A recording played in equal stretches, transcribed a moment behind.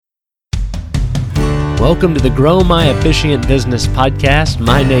Welcome to the Grow My Efficient Business podcast.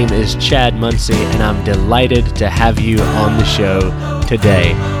 My name is Chad Muncy, and I'm delighted to have you on the show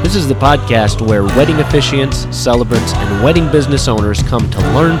today. This is the podcast where wedding officiants, celebrants, and wedding business owners come to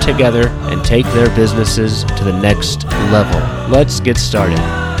learn together and take their businesses to the next level. Let's get started.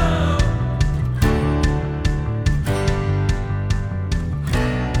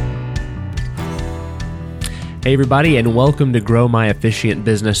 Hey everybody, and welcome to Grow My Efficient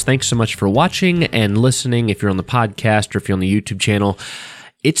Business. Thanks so much for watching and listening if you're on the podcast or if you're on the YouTube channel.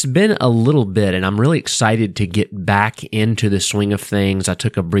 It's been a little bit, and I'm really excited to get back into the swing of things. I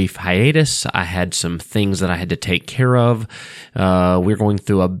took a brief hiatus. I had some things that I had to take care of. We're going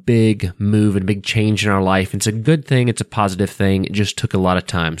through a big move and a big change in our life. It's a good thing. It's a positive thing. It just took a lot of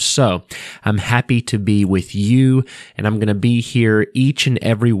time. So I'm happy to be with you, and I'm going to be here each and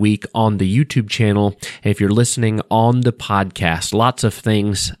every week on the YouTube channel. And if you're listening on the podcast, lots of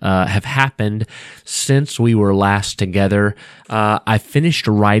things have happened since we were last together. I finished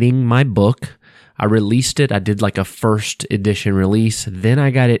writing my book. I released it. I did like a first edition release. Then I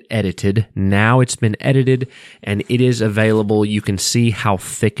got it edited. Now it's been edited and it is available. You can see how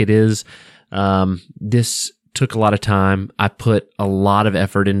thick it is. This took a lot of time. I put a lot of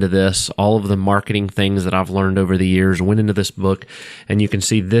effort into this. All of the marketing things that I've learned over the years went into this book. And you can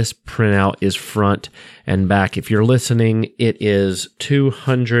see this printout is front and back. If you're listening, it is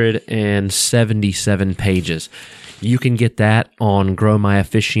 277 pages. You can get that on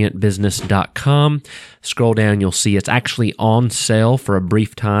growmyefficientbusiness.com. Scroll down, you'll see it's actually on sale for a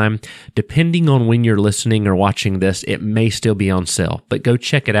brief time. Depending on when you're listening or watching this, it may still be on sale, but go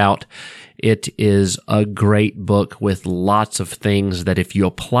check it out. It is a great book with lots of things that if you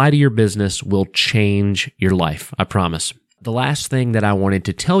apply to your business will change your life. I promise. The last thing that I wanted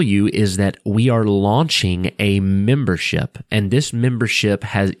to tell you is that we are launching a membership, and this membership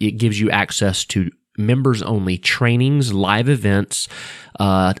it gives you access to members-only trainings, live events,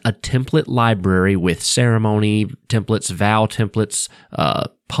 a template library with ceremony templates, vow templates,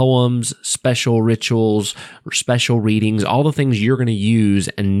 poems, special rituals, special readings, all the things you're going to use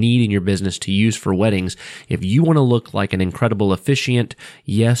and need in your business to use for weddings. If you want to look like an incredible officiant,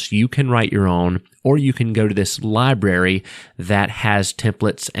 yes, you can write your own, or you can go to this library that has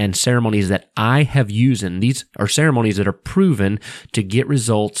templates and ceremonies that I have used. And these are ceremonies that are proven to get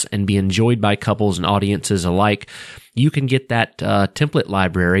results and be enjoyed by couples and audiences alike. You can get that template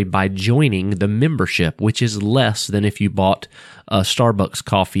library by joining the membership, which is less than if you bought a Starbucks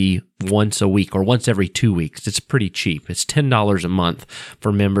coffee once a week or once every 2 weeks. It's pretty cheap. It's $10 a month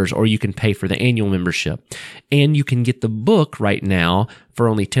for members, or you can pay for the annual membership. And you can get the book right now for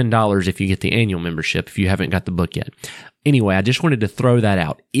only $10 if you get the annual membership, if you haven't got the book yet. Anyway, I just wanted to throw that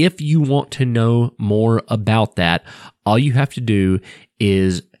out. If you want to know more about that, all you have to do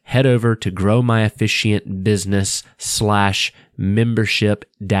is head over to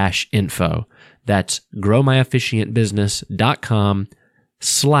growmyefficientbusiness/membership-info. That's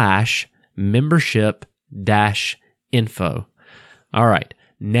growmyefficientbusiness.com/membership-info. All right,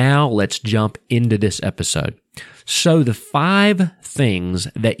 now let's jump into this episode. So the 5 things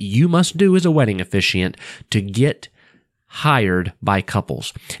that you must do as a wedding officiant to get hired by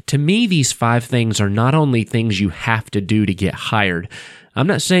couples. To me, these 5 things are not only things you have to do to get hired. I'm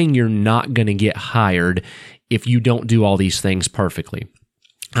not saying you're not going to get hired if you don't do all these things perfectly.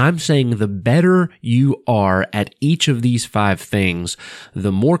 I'm saying the better you are at each of these 5 things,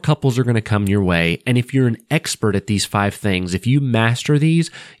 the more couples are going to come your way. And if you're an expert at these 5 things, if you master these,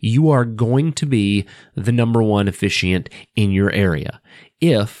 you are going to be the number one officiant in your area.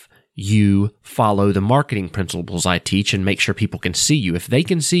 If you follow the marketing principles I teach and make sure people can see you. If they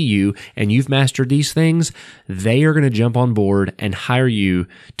can see you and you've mastered these things, they are going to jump on board and hire you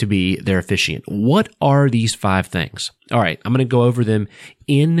to be their officiant. What are these 5 things? All right, I'm going to go over them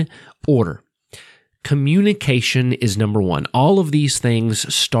in order. Communication is number 1. All of these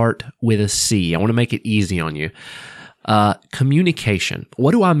things start with a C. I want to make it easy on you. Communication.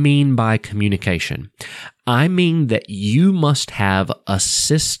 What do I mean by communication? I mean that you must have a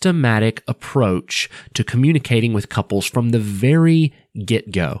systematic approach to communicating with couples from the very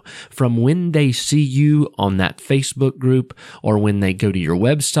get-go. From when they see you on that Facebook group, or when they go to your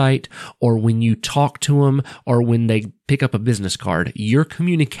website, or when you talk to them, or when they pick up a business card, your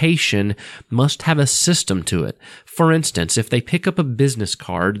communication must have a system to it. For instance, if they pick up a business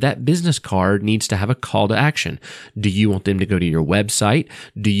card, that business card needs to have a call to action. Do you want them to go to your website?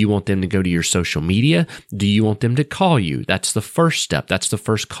 Do you want them to go to your social media? Do you want them to call you? That's the first step. That's the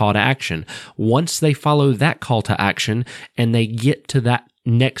first call to action. Once they follow that call to action and they get to that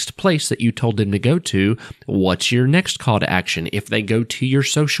next place that you told them to go to, what's your next call to action? If they go to your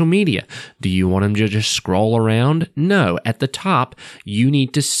social media, do you want them to just scroll around? No. At the top, you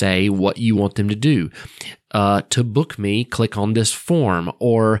need to say what you want them to do. To book me, click on this form,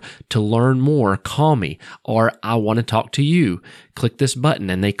 or to learn more, call me, or I want to talk to you, click this button,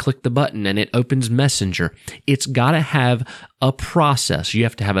 and they click the button and it opens Messenger. It's got to have a process. You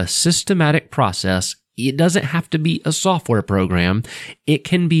have to have a systematic process. It doesn't have to be a software program. It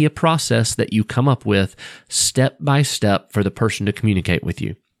can be a process that you come up with step by step for the person to communicate with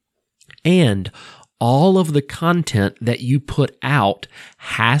you. And all of the content that you put out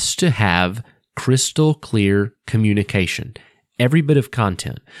has to have crystal clear communication. Every bit of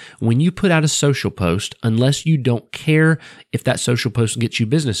content. When you put out a social post, unless you don't care if that social post gets you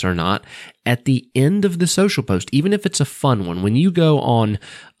business or not, at the end of the social post, even if it's a fun one, when you go on,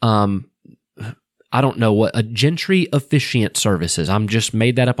 I don't know what, a Gentry Officiant Services. I'm just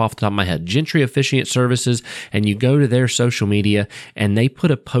made that up off the top of my head. Gentry Officiant Services, and you go to their social media and they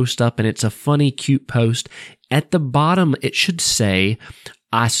put a post up and it's a funny, cute post. At the bottom, it should say,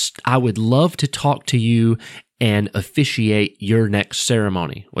 I would love to talk to you and officiate your next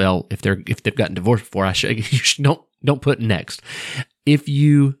ceremony. Well, if they've gotten divorced before, don't put next.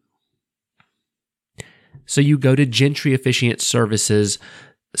 So you go to Gentry Officiant Services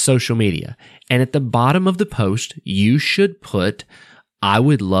social media, and at the bottom of the post, you should put, I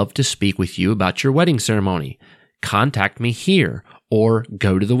would love to speak with you about your wedding ceremony. Contact me here, or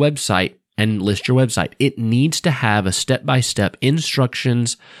go to the website and list your website. It needs to have a step-by-step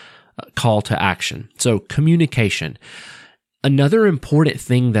instructions call to action. So communication. Another important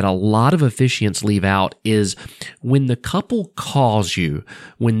thing that a lot of officiants leave out is when the couple calls you,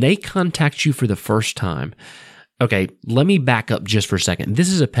 when they contact you for the first time. Okay, let me back up just for a second. This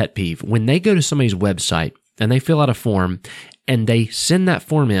is a pet peeve. When they go to somebody's website and they fill out a form and they send that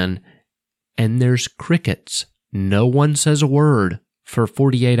form in and there's crickets. No one says a word for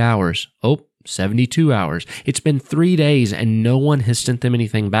 48 hours. 72 hours. It's been 3 days and no one has sent them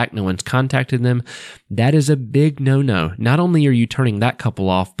anything back. No one's contacted them. That is a big no-no. Not only are you turning that couple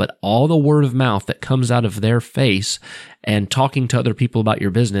off, but all the word of mouth that comes out of their face and talking to other people about your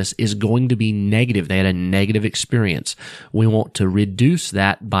business is going to be negative. They had a negative experience. We want to reduce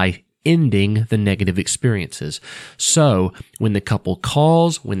that by ending the negative experiences. So when the couple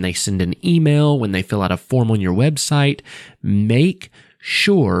calls, when they send an email, when they fill out a form on your website, make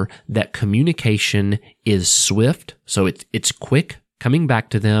sure that communication is swift, so it's quick coming back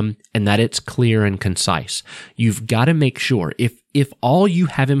to them, and that it's clear and concise. You've got to make sure if all you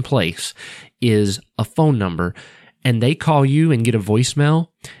have in place is a phone number and they call you and get a voicemail,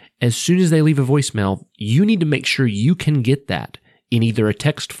 as soon as they leave a voicemail, you need to make sure you can get that in either a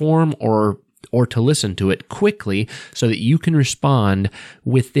text form or to listen to it quickly so that you can respond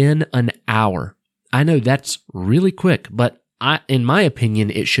within an hour. I know that's really quick, but in my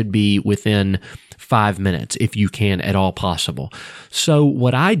opinion, it should be within 5 minutes if you can at all possible. So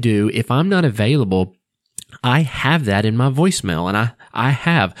what I do, if I'm not available, I have that in my voicemail, and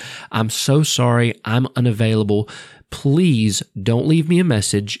I'm so sorry, I'm unavailable. Please don't leave me a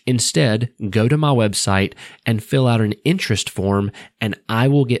message. Instead, go to my website and fill out an interest form, and I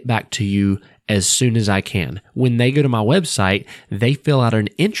will get back to you as soon as I can. When they go to my website, they fill out an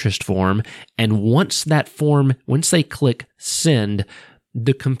interest form, and once they click send,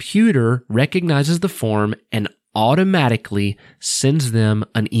 the computer recognizes the form and automatically sends them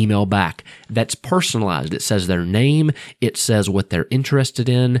an email back that's personalized. It says their name, it says what they're interested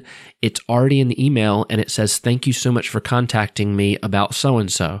in, it's already in the email, and it says, thank you so much for contacting me about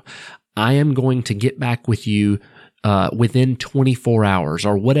so-and-so. I am going to get back with you within 24 hours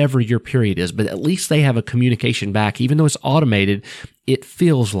or whatever your period is, but at least they have a communication back. Even though it's automated, it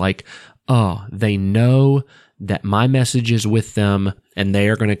feels like, they know that my message is with them and they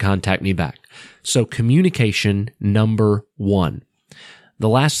are going to contact me back. So communication, number one. The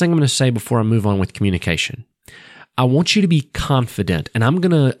last thing I'm going to say before I move on with communication, I want you to be confident, and I'm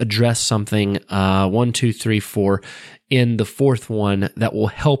going to address something 1, 2, 3, 4 in the fourth one that will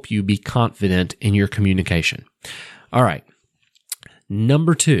help you be confident in your communication. All right.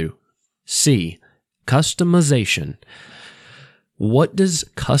 Number 2, C, customization. What does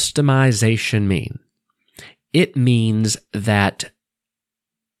customization mean? It means that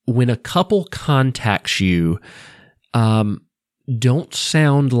when a couple contacts you, don't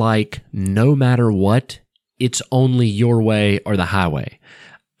sound like no matter what, it's only your way or the highway.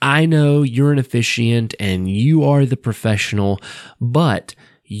 I know you're an officiant and you are the professional, but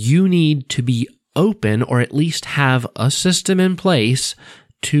you need to be open or at least have a system in place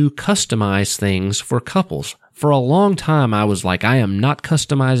to customize things for couples. For a long time, I was like, I am not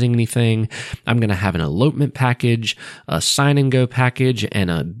customizing anything. I'm going to have an elopement package, a sign and go package, and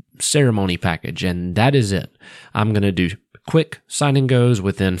a ceremony package, and that is it. I'm going to do quick sign and goes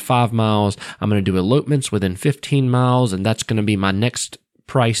within 5 miles. I'm going to do elopements within 15 miles, and that's going to be my next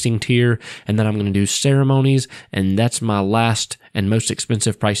pricing tier. And then I'm going to do ceremonies, and that's my last and most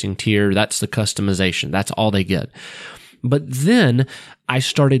expensive pricing tier. That's the customization. That's all they get. But then I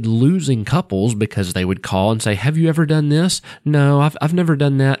started losing couples because they would call and say, have you ever done this? No, I've never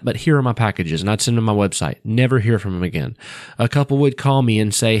done that, but here are my packages. And I'd send them my website. Never hear from them again. A couple would call me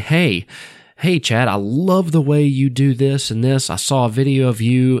and say, Hey, Chad, I love the way you do this and this. I saw a video of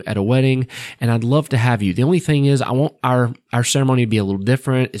you at a wedding, and I'd love to have you. The only thing is I want our ceremony to be a little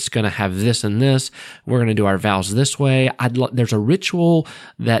different. It's going to have this and this. We're going to do our vows this way. There's a ritual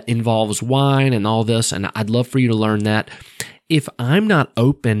that involves wine and all this, and I'd love for you to learn that. If I'm not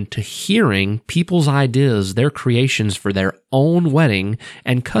open to hearing people's ideas, their creations for their own wedding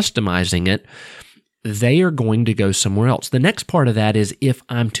and customizing it, they are going to go somewhere else. The next part of that is if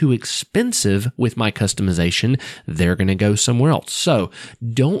I'm too expensive with my customization, they're going to go somewhere else. So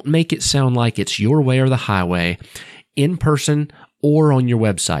don't make it sound like it's your way or the highway in person or on your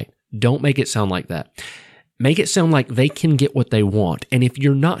website. Don't make it sound like that. Make it sound like they can get what they want. And if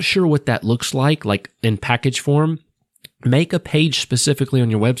you're not sure what that looks like in package form, make a page specifically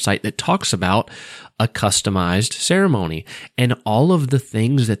on your website that talks about a customized ceremony and all of the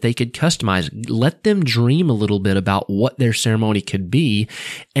things that they could customize. Let them dream a little bit about what their ceremony could be,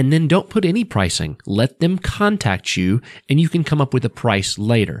 and then don't put any pricing. Let them contact you, and you can come up with a price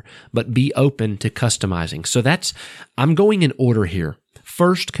later, but be open to customizing. So I'm going in order here.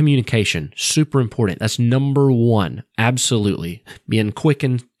 First, communication, super important. That's number one. Absolutely. Being quick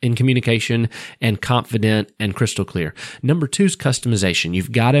in communication and confident and crystal clear. Number two is customization.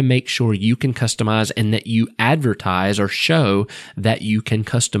 You've got to make sure you can customize and that you advertise or show that you can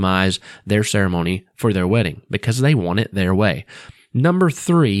customize their ceremony for their wedding because they want it their way. Number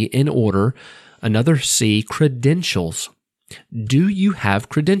three, in order, another C, credentials. Do you have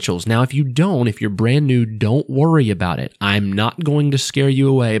credentials? Now, if you're brand new, don't worry about it. I'm not going to scare you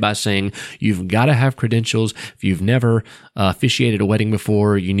away by saying you've got to have credentials. If you've never officiated a wedding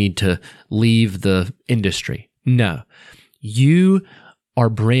before, you need to leave the industry. No, you are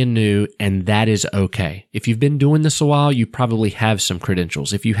brand new, and that is okay. If you've been doing this a while, you probably have some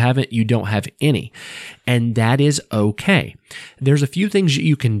credentials. If you haven't, you don't have any, and that is okay. There's a few things that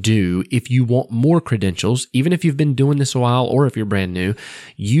you can do if you want more credentials, even if you've been doing this a while or if you're brand new.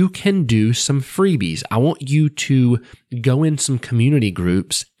 You can do some freebies. I want you to go in some community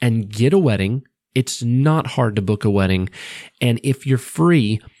groups and get a wedding. It's not hard to book a wedding, and if you're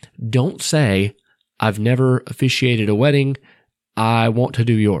free, don't say, I've never officiated a wedding, I want to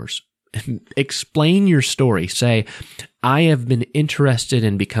do yours. Explain your story. Say, I have been interested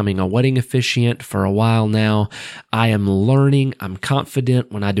in becoming a wedding officiant for a while now. I am learning. I'm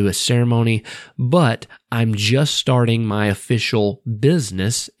confident when I do a ceremony, but I'm just starting my official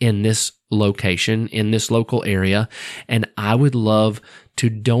business in this location, in this local area, and I would love to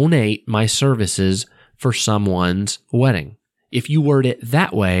donate my services for someone's wedding. If you word it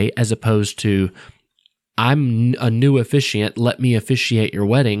that way, as opposed to, I'm a new officiant, let me officiate your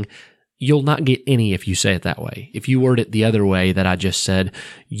wedding, you'll not get any if you say it that way. If you word it the other way that I just said,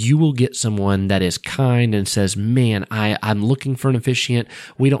 you will get someone that is kind and says, man, I'm looking for an officiant.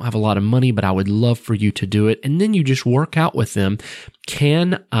 We don't have a lot of money, but I would love for you to do it. And then you just work out with them.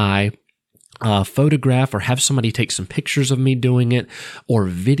 Can I photograph or have somebody take some pictures of me doing it or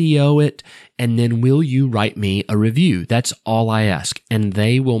video it? And then will you write me a review? That's all I ask. And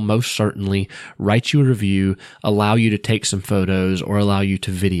they will most certainly write you a review, allow you to take some photos, or allow you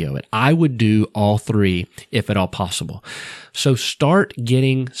to video it. I would do all three if at all possible. So start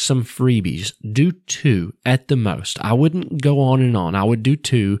getting some freebies. Do 2 at the most. I wouldn't go on and on. I would do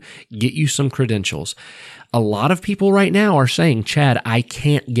 2, get you some credentials. A lot of people right now are saying, Chad, I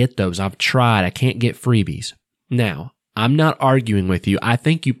can't get those. I've tried. I can't get freebies. Now, I'm not arguing with you. I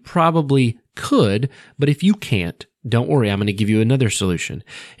think you probably could, but if you can't, don't worry, I'm going to give you another solution.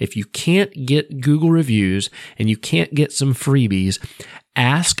 If you can't get Google reviews and you can't get some freebies,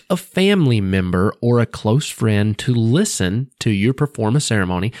 ask a family member or a close friend to listen to you perform a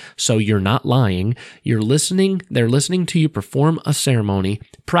ceremony. So you're not lying. You're listening. They're listening to you perform a ceremony.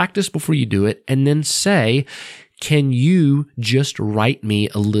 Practice before you do it, and then say, Can you just write me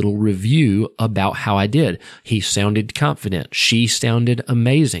a little review about how I did? He sounded confident. She sounded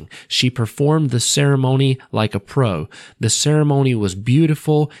amazing. She performed the ceremony like a pro. The ceremony was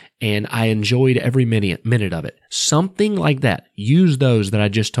beautiful, and I enjoyed every minute of it. Something like that. Use those that I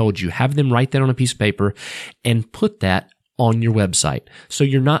just told you. Have them write that on a piece of paper and put that on your website. So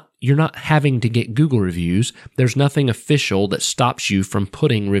you're not having to get Google reviews. There's nothing official that stops you from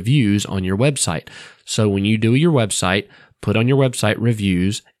putting reviews on your website. So when you do your website, put on your website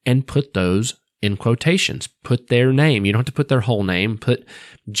reviews and put those in quotations. Put their name. You don't have to put their whole name. Put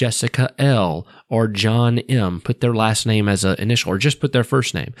Jessica L. or John M. Put their last name as an initial, or just put their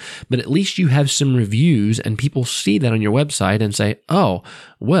first name. But at least you have some reviews, and people see that on your website and say, oh,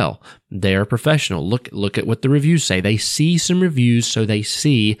 well, they're professional. Look at what the reviews say. They see some reviews, so they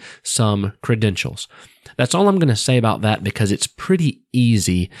see some credentials. That's all I'm going to say about that, because it's pretty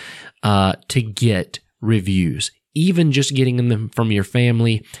easy to get reviews. Even just getting them from your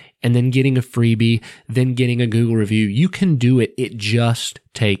family, and then getting a freebie, then getting a Google review. You can do it. It just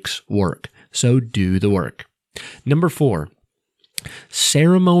takes work. So do the work. Number 4,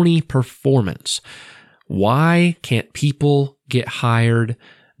 ceremony performance. Why can't people get hired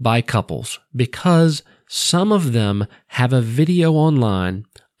by couples? Because some of them have a video online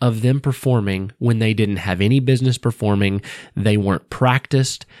of them performing when they didn't have any business performing. They weren't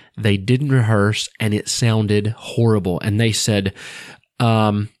practiced. They didn't rehearse, and it sounded horrible. And they said,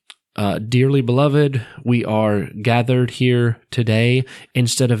 dearly beloved, we are gathered here today.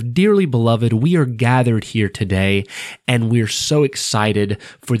 Instead of dearly beloved, we are gathered here today, and we're so excited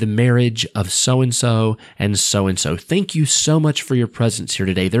for the marriage of so-and-so and so-and-so. Thank you so much for your presence here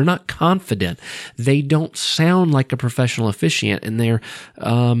today. They're not confident. They don't sound like a professional officiant, and they're,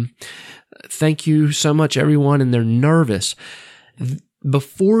 thank you so much, everyone, and they're nervous.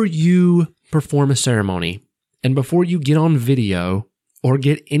 Before you perform a ceremony, and before you get on video, or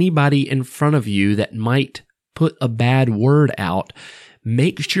get anybody in front of you that might put a bad word out,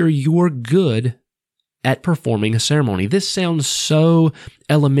 make sure you're good at performing a ceremony. This sounds so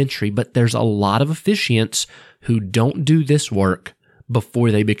elementary, but there's a lot of officiants who don't do this work before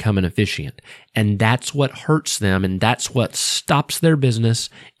they become an officiant. And that's what hurts them, and that's what stops their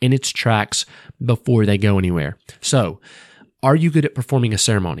business in its tracks before they go anywhere. So, are you good at performing a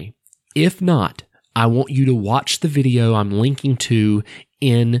ceremony? If not, I want you to watch the video I'm linking to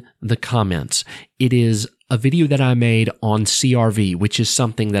in the comments. It is a video that I made on CRV, which is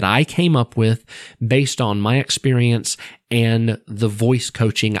something that I came up with based on my experience and the voice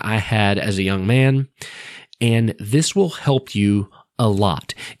coaching I had as a young man. And this will help you a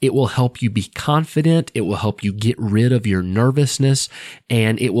lot. It will help you be confident. It will help you get rid of your nervousness,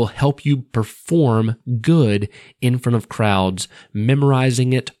 and it will help you perform good in front of crowds,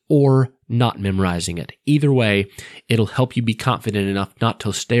 memorizing it or not memorizing it. Either way, it'll help you be confident enough not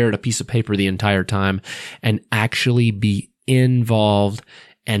to stare at a piece of paper the entire time and actually be involved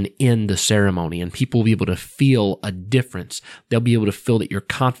and in the ceremony. And people will be able to feel a difference. They'll be able to feel that you're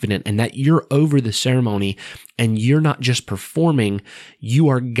confident and that you're over the ceremony, and you're not just performing, you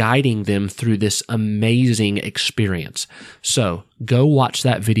are guiding them through this amazing experience. So go watch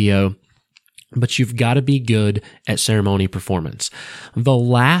that video. But you've got to be good at ceremony performance. The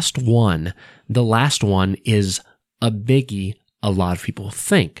last one is a biggie a lot of people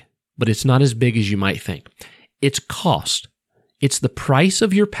think, but it's not as big as you might think. It's cost. It's the price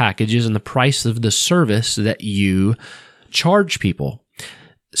of your packages and the price of the service that you charge people.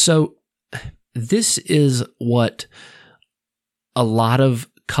 So this is what a lot of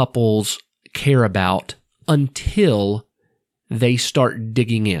couples care about until they start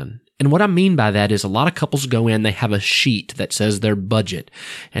digging in. And what I mean by that is a lot of couples go in, they have a sheet that says their budget,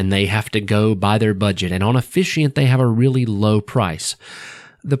 and they have to go by their budget. And on officiant, they have a really low price.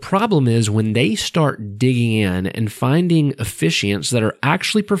 The problem is when they start digging in and finding officiants that are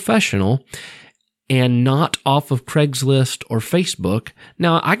actually professional and not off of Craigslist or Facebook.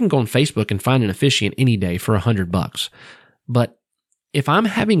 Now, I can go on Facebook and find an officiant any day for $100. But if I'm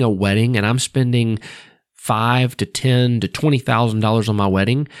having a wedding and I'm spending $5,000 to $10,000 to $20,000 on my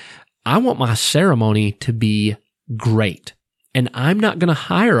wedding, I want my ceremony to be great, and I'm not going to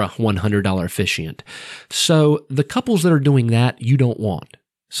hire a $100 officiant. So the couples that are doing that, you don't want.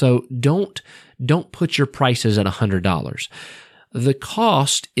 So don't put your prices at $100. The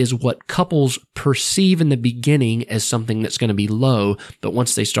cost is what couples perceive in the beginning as something that's going to be low, but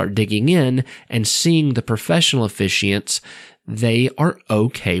once they start digging in and seeing the professional officiants, they are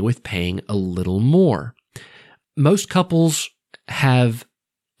okay with paying a little more. Most couples have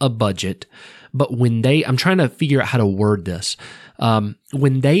a budget, but when I'm trying to figure out how to word this.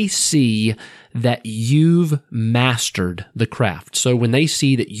 When they see that you've mastered the craft, so when they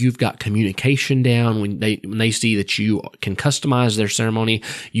see that you've got communication down, when they see that you can customize their ceremony,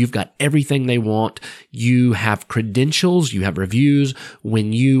 you've got everything they want, you have credentials, you have reviews,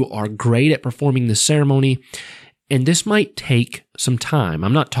 when you are great at performing the ceremony, and this might take some time.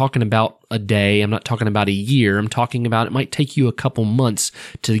 I'm not talking about a day. I'm not talking about a year. I'm talking about it might take you a couple months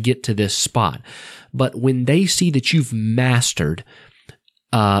to get to this spot. But when they see that you've mastered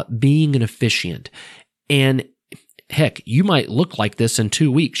being an officiant, and heck, you might look like this in 2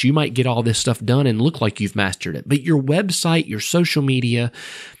 weeks. You might get all this stuff done and look like you've mastered it. But your website, your social media,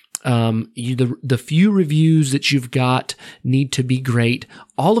 the few reviews that you've got need to be great.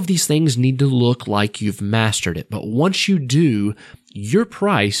 All of these things need to look like you've mastered it. But once you do, your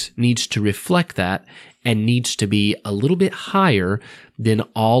price needs to reflect that and needs to be a little bit higher than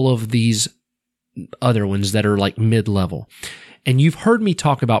all of these other ones that are like mid-level. And you've heard me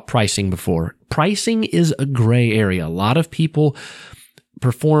talk about pricing before. Pricing is a gray area. A lot of people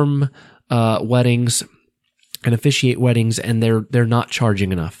perform weddings and officiate weddings, and they're not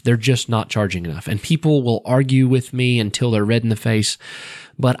charging enough. They're just not charging enough. And people will argue with me until they're red in the face.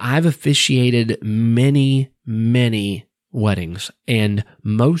 But I've officiated many, many weddings, and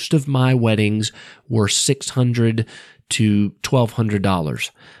most of my weddings were $600 to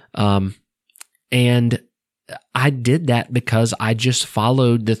 $1,200. And I did that because I just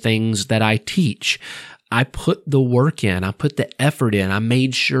followed the things that I teach. I put the work in. I put the effort in. I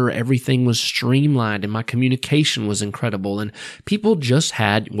made sure everything was streamlined and my communication was incredible. And people just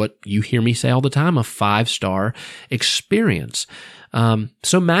had what you hear me say all the time, a 5-star experience.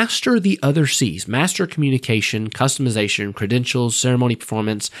 So master the other C's. Master communication, customization, credentials, ceremony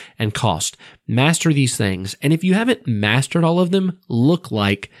performance, and cost. Master these things. And if you haven't mastered all of them, look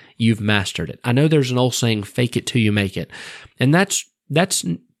like you've mastered it. I know there's an old saying, fake it till you make it. And that's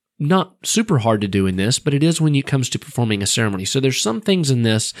not super hard to do in this, but it is when it comes to performing a ceremony. So there's some things in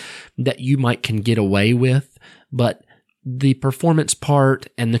this that you can get away with, but the performance part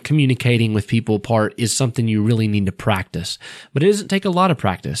and the communicating with people part is something you really need to practice. But it doesn't take a lot of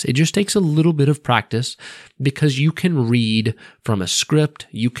practice. It just takes a little bit of practice because you can read from a script.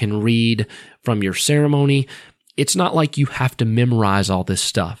 You can read from your ceremony. It's not like you have to memorize all this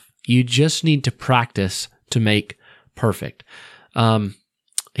stuff. You just need to practice to make perfect.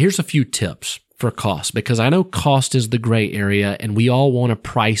 Here's a few tips for cost, because I know cost is the gray area and we all want to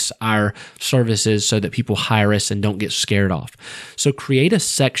price our services so that people hire us and don't get scared off. So create a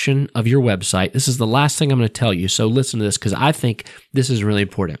section of your website. This is the last thing I'm going to tell you. So listen to this because I think this is really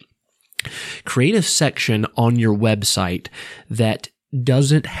important. Create a section on your website that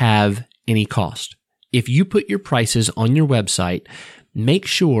doesn't have any cost. If you put your prices on your website, make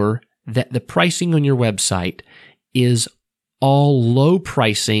sure that the pricing on your website is all low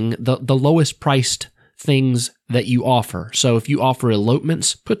pricing, the lowest priced things that you offer. So if you offer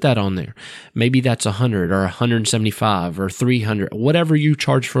elopements, put that on there. Maybe that's $100 or $175 or $300, whatever you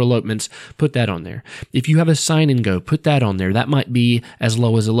charge for elopements, put that on there. If you have a sign and go, put that on there. That might be as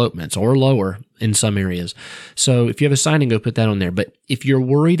low as elopements or lower in some areas. So if you have a sign and go, put that on there. But if you're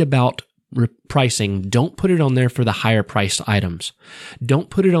worried about pricing, don't put it on there for the higher priced items. Don't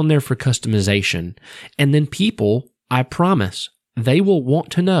put it on there for customization. And then people, I promise, they will want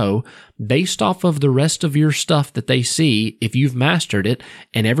to know, based off of the rest of your stuff that they see, if you've mastered it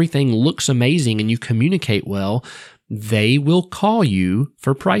and everything looks amazing and you communicate well, they will call you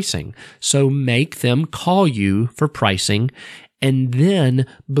for pricing. So make them call you for pricing. And then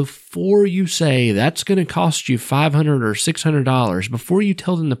before you say that's going to cost you $500 or $600, before you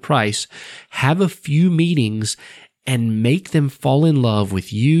tell them the price, have a few meetings and make them fall in love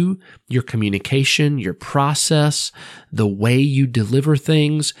with you, your communication, your process, the way you deliver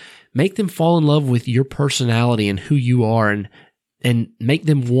things. Make them fall in love with your personality and who you are, and make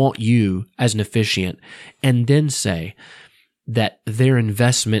them want you as an officiant. And then say that their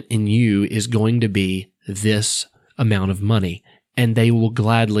investment in you is going to be this amount of money, and they will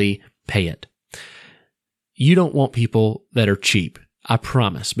gladly pay it. You don't want people that are cheap, I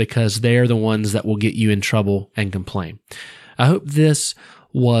promise, because they're the ones that will get you in trouble and complain. I hope this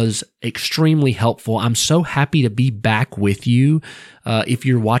was extremely helpful. I'm so happy to be back with you. If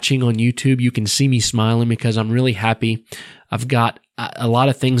you're watching on YouTube, you can see me smiling because I'm really happy. I've got a lot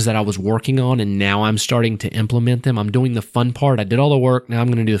of things that I was working on, and now I'm starting to implement them. I'm doing the fun part. I did all the work. Now I'm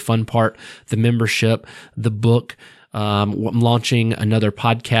going to do the fun part, the membership, the book, I'm launching another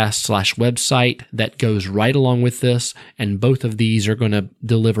podcast/website that goes right along with this, and both of these are going to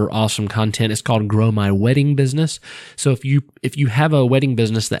deliver awesome content. It's called Grow My Wedding Business. So if you have a wedding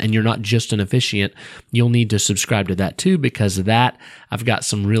business and you're not just an officiant, you'll need to subscribe to that too, because of that, I've got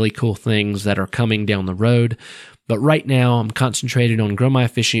some really cool things that are coming down the road. But right now, I'm concentrated on Grow My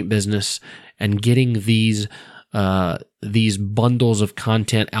Officiant Business and getting these bundles of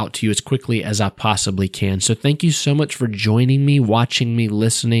content out to you as quickly as I possibly can. So thank you so much for joining me, watching me,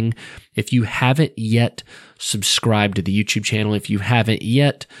 listening. If you haven't yet subscribed to the YouTube channel, if you haven't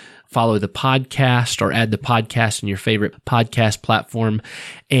yet follow the podcast or add the podcast in your favorite podcast platform,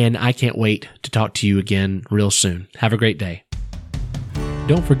 and I can't wait to talk to you again real soon. Have a great day.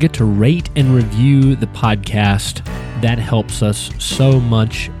 Don't forget to rate and review the podcast. That helps us so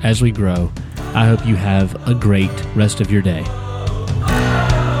much as we grow. I hope you have a great rest of your day.